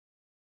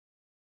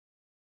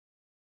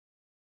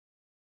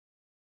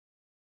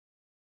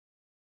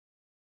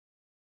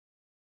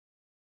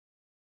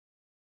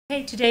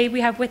Hey, today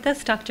we have with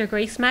us Dr.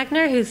 Grace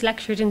Magnier, who's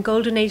lectured in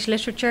Golden Age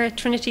Literature at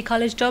Trinity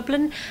College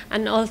Dublin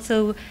and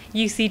also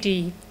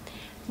UCD.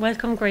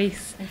 Welcome,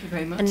 Grace. Thank you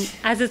very much. And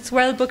as it's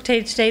World Book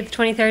Day today, the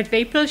 23rd of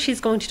April, she's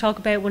going to talk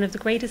about one of the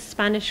greatest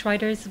Spanish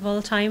writers of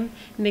all time,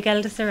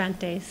 Miguel de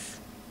Cervantes.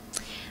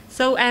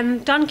 So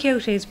Don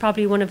Quixote is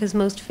probably one of his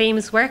most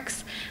famous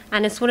works,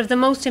 and it's one of the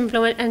most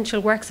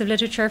influential works of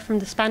literature from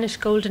the Spanish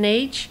Golden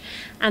Age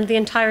and the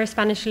entire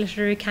Spanish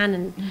literary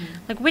canon.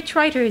 Like, which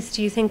writers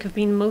do you think have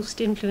been most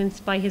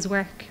influenced by his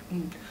work?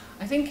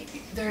 I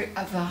think there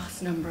are a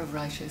vast number of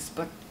writers,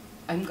 but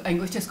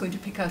I'm just going to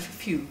pick out a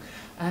few.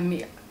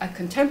 A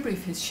contemporary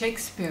of his,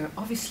 Shakespeare,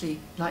 obviously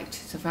liked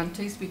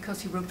Cervantes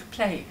because he wrote a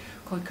play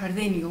called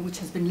Cardenio, which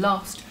has been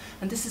lost,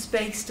 and this is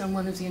based on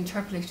one of the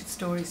interpolated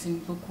stories in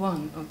Book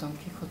 1 of Don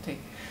Quixote.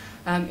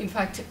 In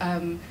fact,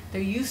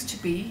 there used to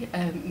be,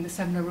 in the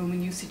seminar room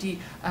in UCD,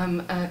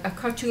 a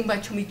cartoon by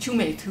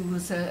Chumichumet, who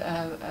was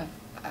a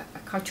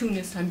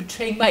cartoonist. I'm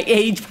betraying my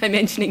age by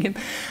mentioning him.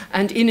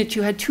 And in it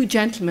you had two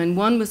gentlemen.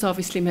 One was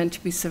obviously meant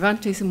to be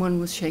Cervantes and one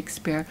was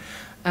Shakespeare.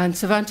 And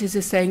Cervantes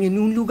is saying, "En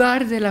un lugar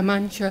de la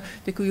Mancha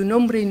de cuyo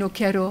nombre no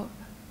quiero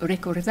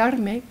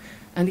recordarme,"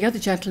 and the other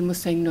gentleman was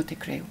saying, "No te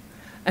creo."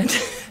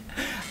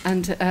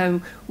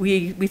 And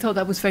we thought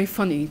that was very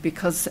funny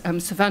because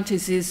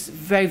Cervantes is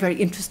very, very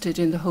interested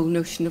in the whole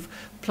notion of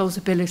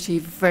plausibility,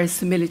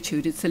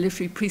 verisimilitude. It's a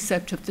literary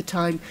precept of the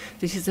time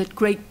that he's at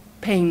great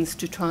pains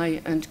to try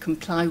and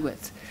comply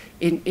with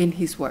in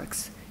his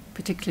works,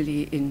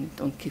 particularly in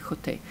Don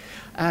Quixote.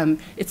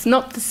 It's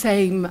not the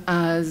same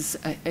as,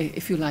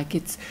 if you like,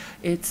 it's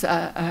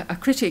a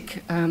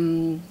critic,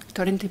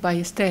 Torrente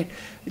Ballester,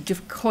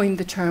 coined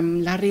the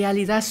term la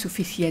realidad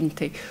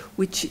suficiente,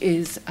 which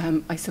is,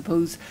 I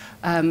suppose,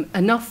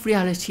 enough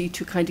reality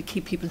to kind of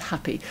keep people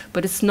happy,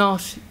 but it's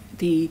not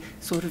the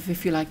sort of,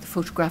 if you like, the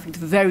photographic,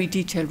 the very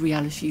detailed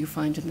reality you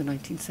find in the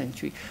 19th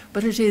century.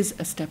 But it is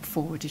a step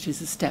forward, it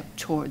is a step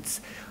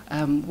towards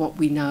what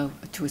we now,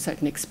 to a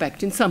certain extent,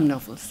 expect, in some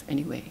novels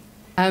anyway.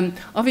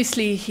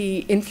 Obviously,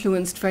 he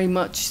influenced very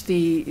much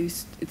the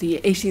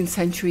 18th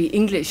century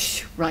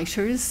English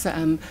writers,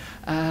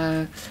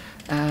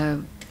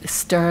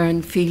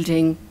 Sterne,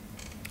 Fielding,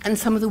 and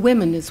some of the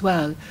women as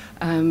well.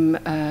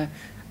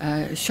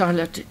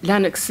 Charlotte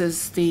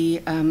Lennox's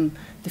The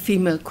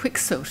Female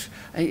Quixote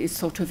is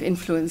sort of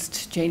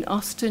influenced Jane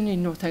Austen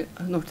in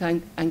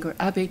Northanger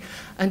Abbey,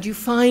 and you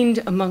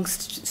find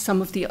amongst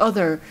some of the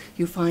other,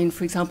 you find,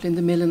 for example, in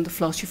The Mill and the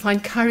Floss, you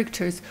find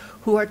characters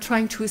who are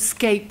trying to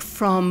escape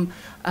from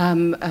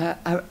an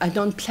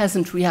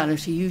unpleasant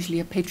reality, usually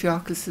a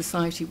patriarchal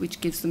society which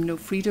gives them no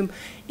freedom,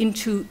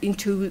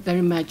 into their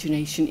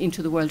imagination,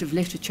 into the world of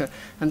literature.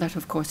 And that,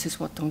 of course, is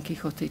what Don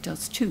Quixote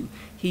does too.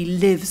 He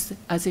lives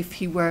as if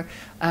he were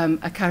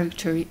a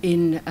character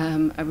in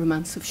a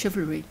romance of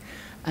chivalry,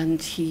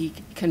 and he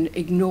can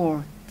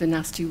ignore the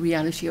nasty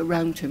reality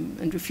around him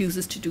and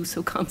refuses to do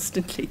so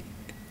constantly.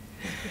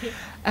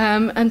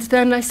 And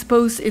then, I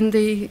suppose, in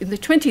the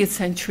 20th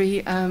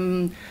century,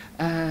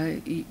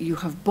 you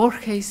have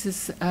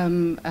Borges's,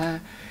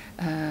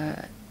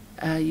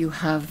 you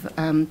have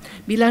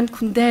Milan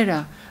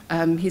Kundera,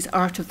 his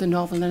art of the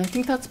novel, and I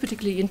think that's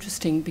particularly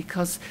interesting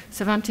because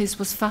Cervantes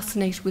was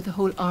fascinated with the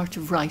whole art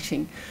of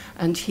writing,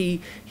 and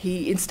he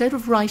instead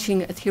of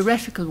writing a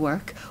theoretical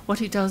work, what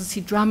he does is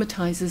he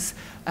dramatizes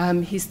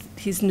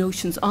his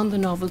notions on the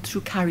novel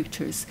through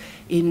characters,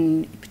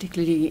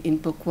 particularly in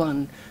Book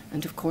 1.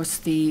 And of course,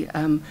 the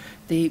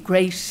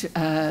great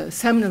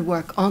seminal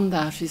work on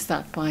that is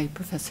that by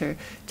Professor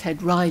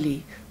Ted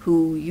Riley,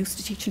 who used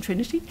to teach in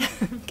Trinity,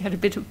 get a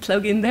bit of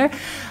plug in there,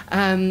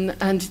 and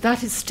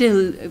that is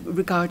still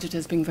regarded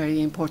as being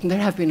very important. There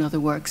have been other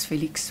works,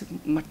 Felix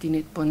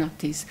Martinez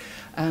Bonatti's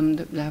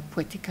La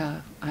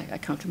Poetica, I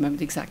can't remember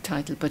the exact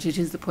title, but it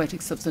is the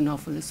poetics of the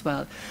novel as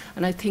well.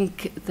 And I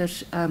think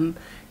that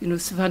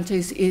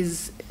Cervantes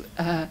is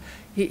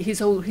his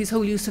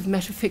whole use of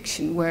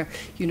metafiction, where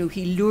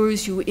he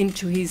lures you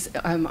into his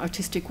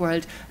artistic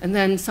world, and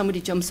then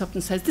somebody jumps up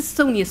and says, "This is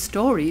only a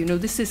story.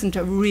 This isn't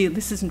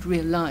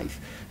real life,"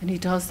 and he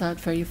does that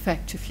very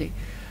effectively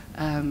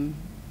in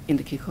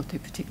the Quixote,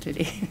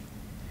 particularly.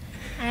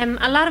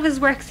 A lot of his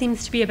work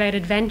seems to be about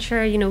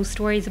adventure,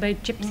 stories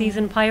about gypsies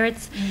and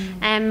pirates.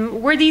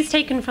 Were these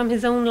taken from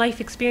his own life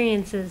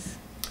experiences?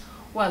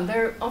 Well,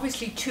 there are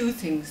obviously two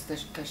things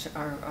that that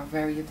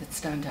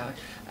stand out.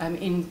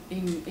 In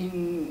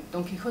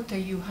Don Quixote,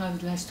 you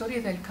have La Historia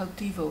del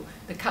Cautivo,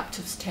 the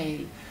captive's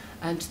tale,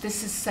 and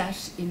this is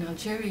set in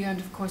Algeria,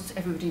 and of course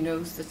everybody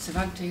knows that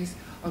Cervantes,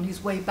 on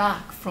his way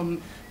back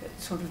from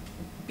sort of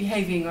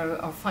behaving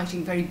or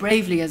fighting very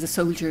bravely as a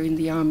soldier in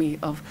the army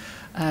of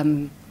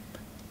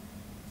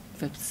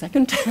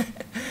Second,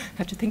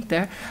 had to think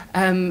there,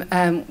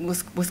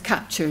 was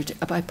captured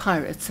by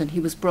pirates, and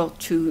he was brought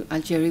to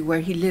Algeria,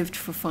 where he lived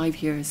for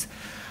 5 years.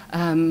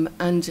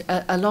 And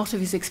a lot of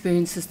his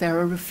experiences there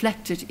are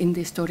reflected in the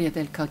Historia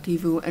del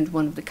Cautivo, and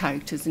one of the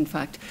characters, in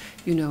fact,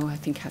 I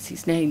think has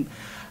his name.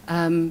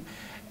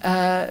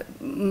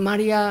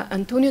 Maria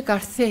Antonia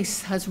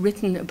Garcés has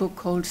written a book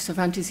called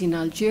Cervantes in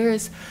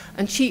Algiers,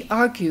 and she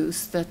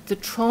argues that the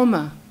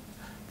trauma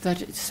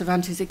that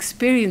Cervantes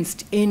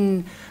experienced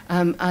in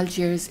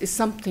Algiers is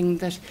something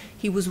that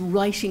he was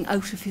writing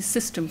out of his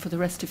system for the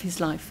rest of his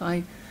life.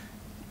 I'm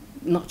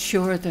not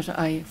sure that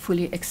I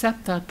fully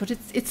accept that, but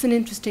it's an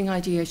interesting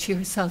idea. She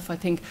herself, I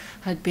think,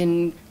 had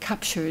been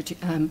captured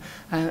and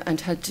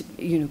had,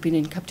 been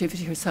in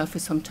captivity herself for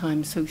some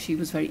time, so she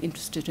was very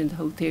interested in the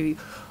whole theory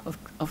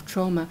of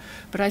trauma.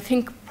 But I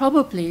think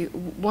probably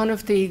one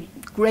of the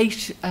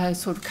great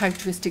sort of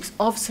characteristics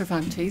of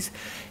Cervantes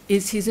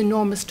is his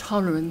enormous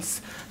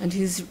tolerance and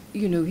his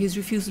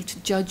refusal to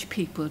judge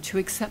people, to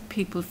accept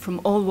people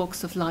from all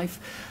walks of life.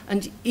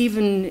 And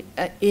even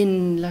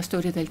in La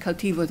Storia del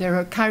Cautivo, there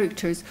are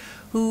characters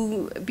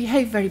who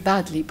behave very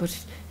badly,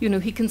 but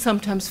he can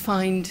sometimes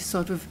find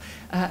sort of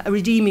a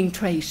redeeming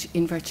trait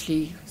in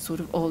virtually sort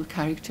of all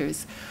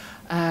characters.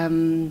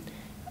 And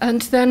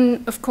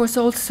then, of course,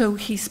 also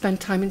he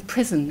spent time in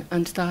prison,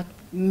 and that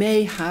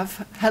may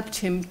have helped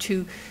him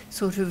to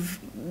sort of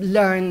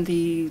learn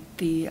the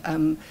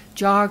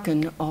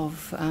jargon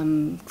of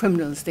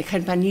criminals, the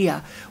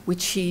germanía,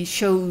 which he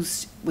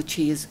shows, which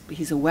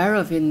he's aware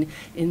of in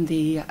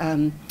the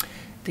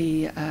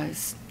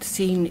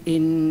scene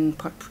in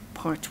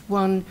part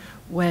one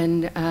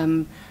when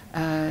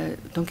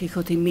Don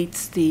Quixote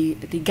meets the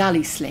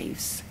galley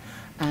slaves.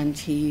 And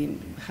he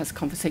has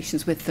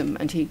conversations with them,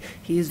 and he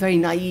is very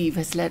naive,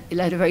 has led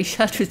a very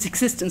sheltered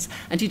existence,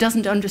 and he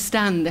doesn't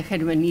understand the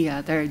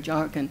germanía, their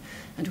jargon.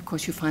 And of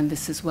course you find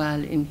this as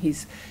well in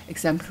his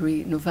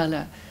exemplary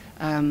novella,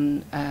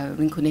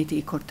 Rinconete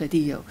y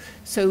Cortadillo.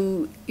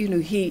 So,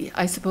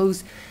 I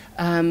suppose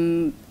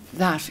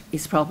that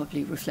is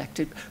probably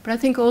reflected. But I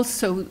think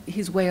also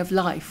his way of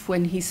life,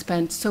 when he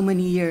spent so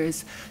many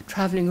years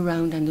travelling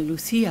around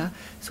Andalusia,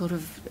 sort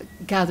of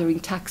gathering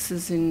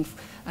taxes in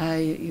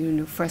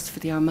first for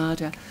the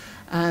Armada,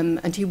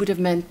 and he would have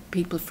met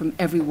people from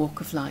every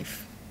walk of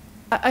life.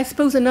 I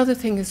suppose another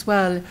thing as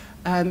well,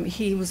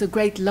 he was a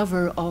great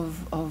lover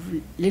of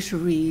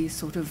literary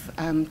sort of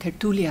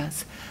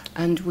tertulias,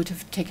 and would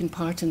have taken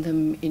part in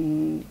them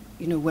in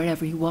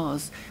wherever he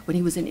was, when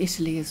he was in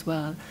Italy as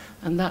well.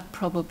 And that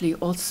probably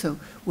also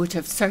would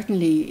have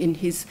certainly in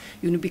his,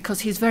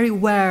 because he's very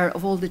aware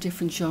of all the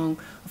different genres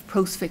of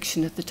prose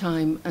fiction at the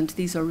time, and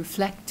these are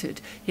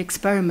reflected. He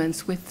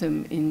experiments with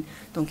them in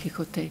Don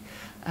Quixote,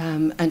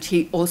 and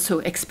he also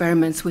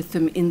experiments with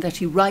them in that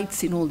he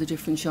writes in all the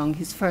different genres.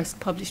 His first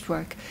published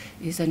work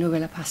is a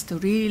novella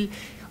pastoril.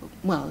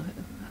 Well,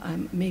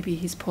 maybe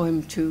his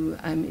poem to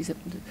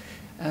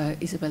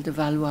Isabel de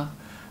Valois,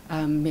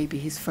 maybe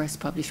his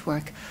first published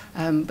work,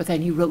 but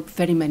then he wrote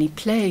very many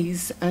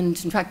plays, and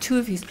in fact 2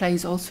 of his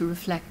plays also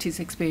reflect his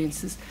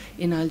experiences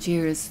in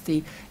Algiers,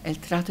 the El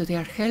Trato de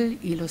Argel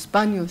y Los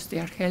Baños de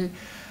Argel.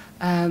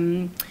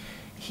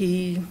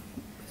 He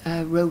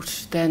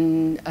wrote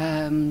then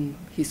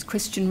his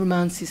Christian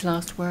romance, his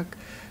last work,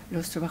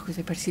 Los Trabajos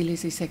de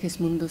Persiles y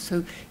Segismundo.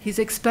 So he's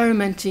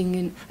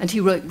experimenting, and he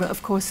wrote,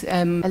 of course,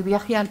 El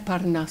Viaje al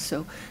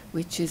Parnaso,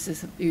 which is a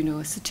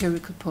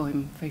satirical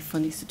poem, very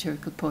funny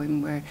satirical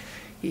poem where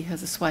he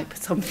has a swipe at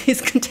some of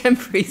his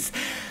contemporaries.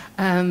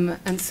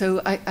 And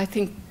so I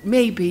think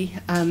maybe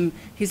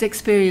his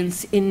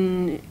experience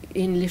in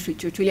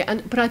literature, really,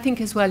 but I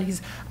think as well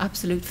his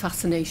absolute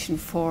fascination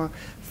for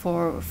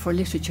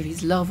literature,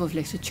 his love of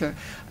literature.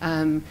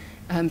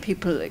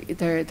 People,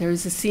 there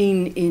is a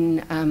scene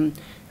in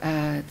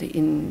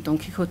Don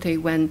Quixote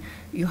when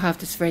you have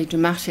this very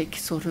dramatic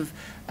sort of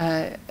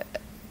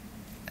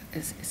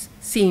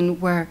scene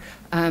where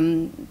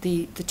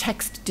the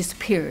text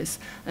disappears,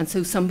 and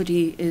so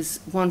somebody is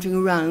wandering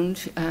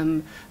around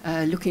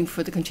looking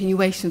for the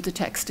continuation of the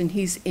text, and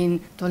he's in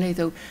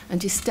Toledo,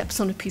 and he steps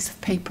on a piece of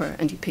paper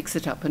and he picks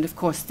it up, and of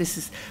course this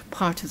is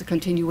part of the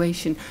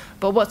continuation.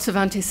 But what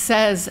Cervantes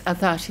says at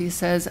that, he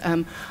says,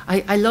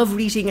 I love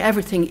reading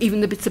everything,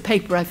 even the bits of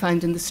paper I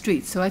find in the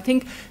street. So I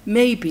think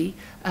maybe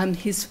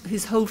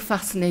his whole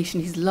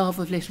fascination, his love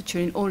of literature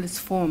in all its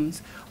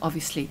forms,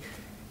 obviously,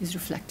 is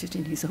reflected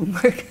in his own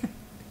work.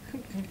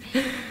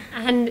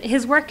 And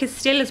his work is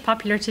still as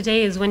popular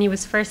today as when he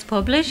was first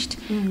published.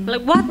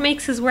 Like, what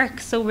makes his work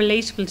so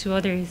relatable to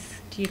others,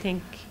 do you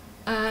think?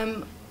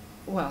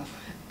 Well,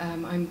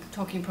 I'm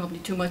talking probably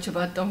too much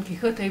about Don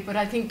Quixote, but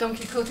I think Don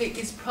Quixote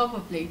is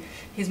probably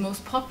his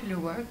most popular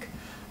work,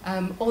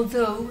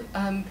 although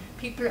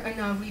people are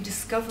now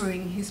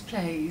rediscovering his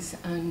plays,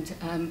 and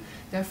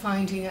they're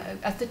finding,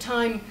 at the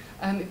time,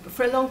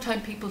 for a long time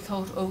people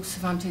thought, oh,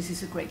 Cervantes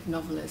is a great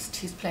novelist,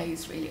 his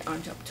plays really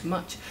aren't up to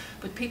much.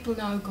 But people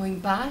now are going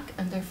back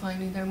and they're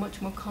finding they're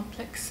much more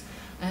complex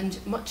and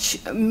much,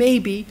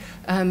 maybe,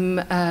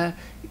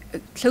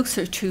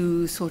 closer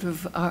to sort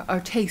of our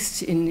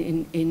tastes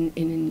in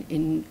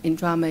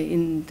drama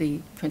in the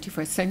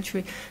 21st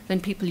century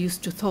than people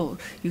used to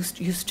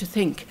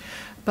think.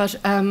 But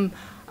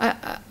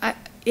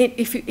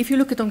if you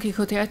look at Don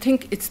Quixote, I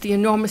think it's the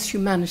enormous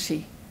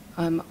humanity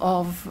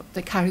of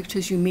the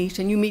characters you meet,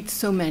 and you meet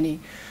so many,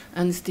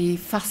 and the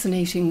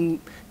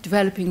fascinating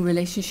developing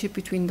relationship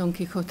between Don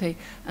Quixote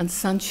and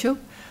Sancho,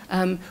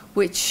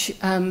 which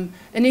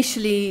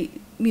initially,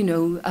 you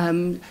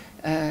know,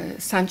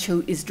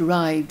 Sancho is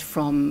derived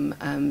from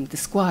the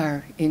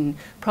squire in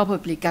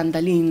probably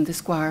Gandalin, the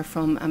squire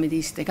from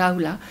Amadis de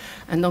Gaula,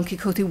 and Don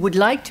Quixote would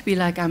like to be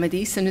like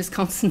Amadis and is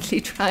constantly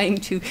trying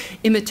to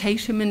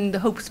imitate him in the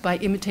hopes by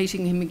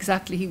imitating him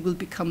exactly he will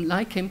become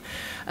like him.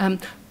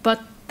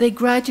 But they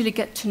gradually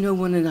get to know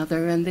one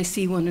another, and they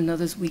see one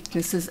another's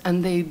weaknesses,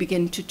 and they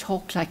begin to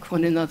talk like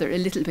one another a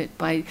little bit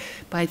by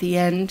the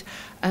end.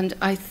 And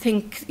I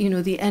think, you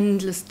know, the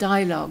endless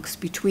dialogues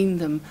between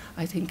them,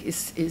 I think,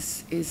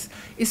 is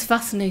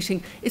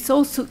fascinating. It's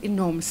also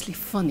enormously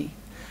funny.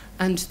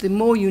 And the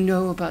more you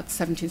know about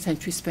 17th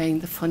century Spain,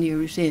 the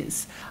funnier it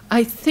is.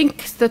 I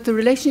think that the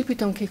relationship with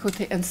Don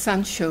Quixote and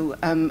Sancho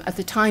at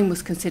the time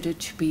was considered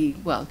to be,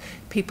 well,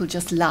 people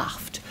just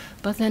laughed.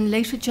 But then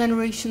later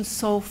generations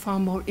saw far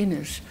more in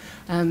it.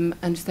 And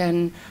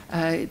then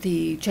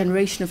the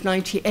generation of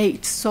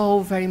 98 saw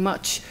very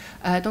much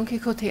Don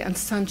Quixote and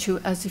Sancho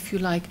as, if you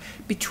like,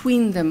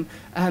 between them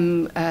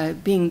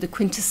being the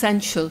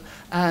quintessential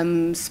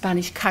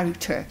Spanish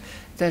character.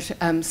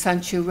 That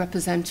Sancho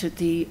represented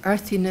the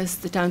earthiness,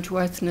 the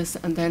down-to-earthness,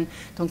 and then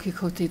Don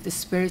Quixote the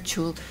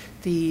spiritual,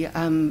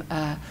 and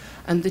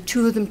the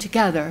two of them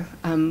together,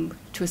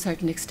 to a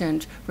certain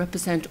extent,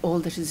 represent all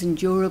that is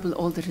endurable,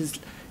 all that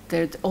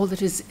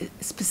is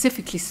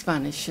specifically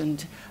Spanish.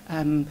 And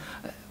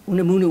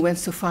Unamuno went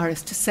so far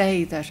as to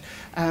say that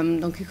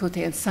Don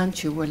Quixote and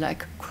Sancho were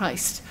like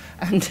Christ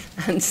and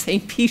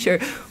Saint Peter,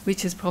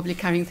 which is probably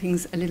carrying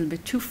things a little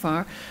bit too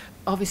far.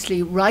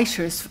 Obviously,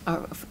 writers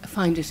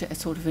find it a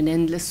sort of an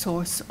endless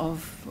source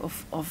of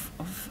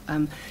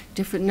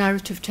different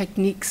narrative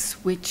techniques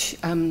which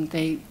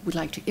they would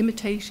like to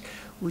imitate,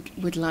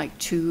 would like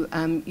to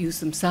use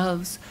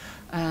themselves,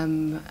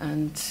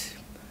 and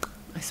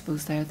I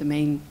suppose they're the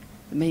main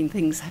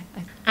things.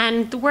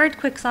 And the word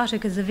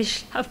quixotic has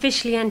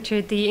officially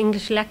entered the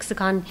English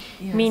lexicon,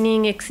 yes,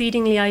 meaning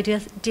exceedingly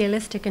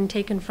idealistic, and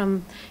taken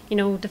from, you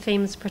know, the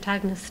famous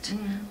protagonist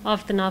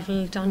of the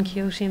novel, Don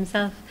Quixote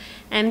himself.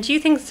 Do you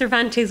think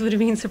Cervantes would have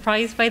been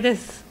surprised by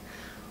this?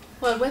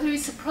 Well, whether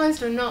he's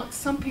surprised or not,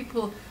 some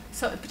people,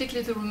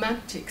 particularly the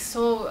Romantics,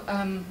 saw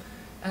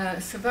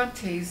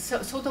Cervantes,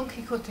 saw Don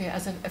Quixote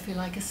as, if you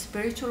like, a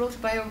spiritual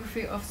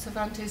autobiography of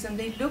Cervantes, and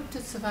they looked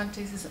at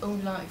Cervantes'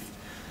 own life.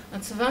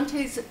 And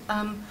Cervantes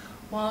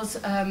was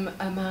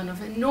a man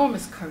of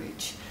enormous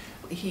courage.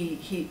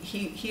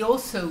 He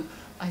also,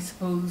 I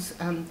suppose,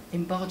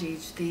 embodied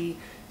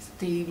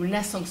the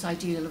Renaissance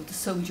ideal of the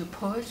soldier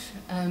poet,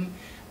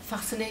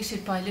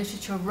 fascinated by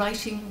literature,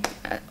 writing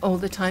all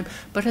the time.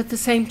 But at the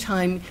same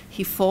time,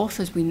 he fought,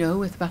 as we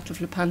know, at the Battle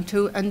of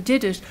Lepanto, and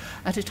did it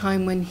at a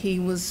time when he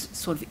was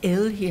sort of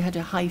ill. He had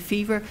a high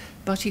fever,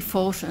 but he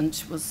fought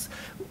and was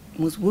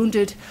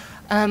wounded.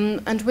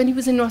 And when he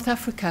was in North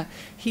Africa,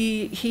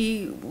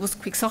 he was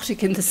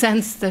quixotic in the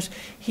sense that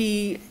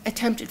he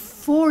attempted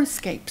 4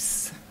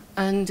 escapes,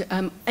 and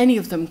any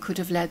of them could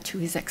have led to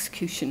his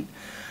execution.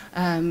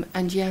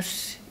 And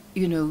yet,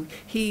 you know,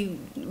 he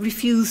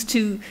refused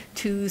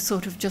to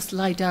sort of just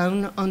lie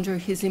down under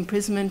his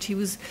imprisonment.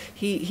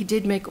 He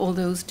did make all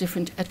those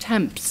different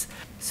attempts.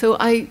 So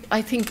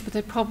I think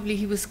that probably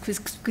he was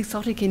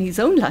quixotic in his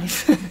own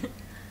life.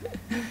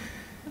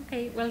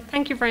 Okay, well,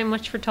 thank you very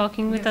much for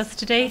talking with us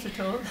today. Not at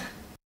all.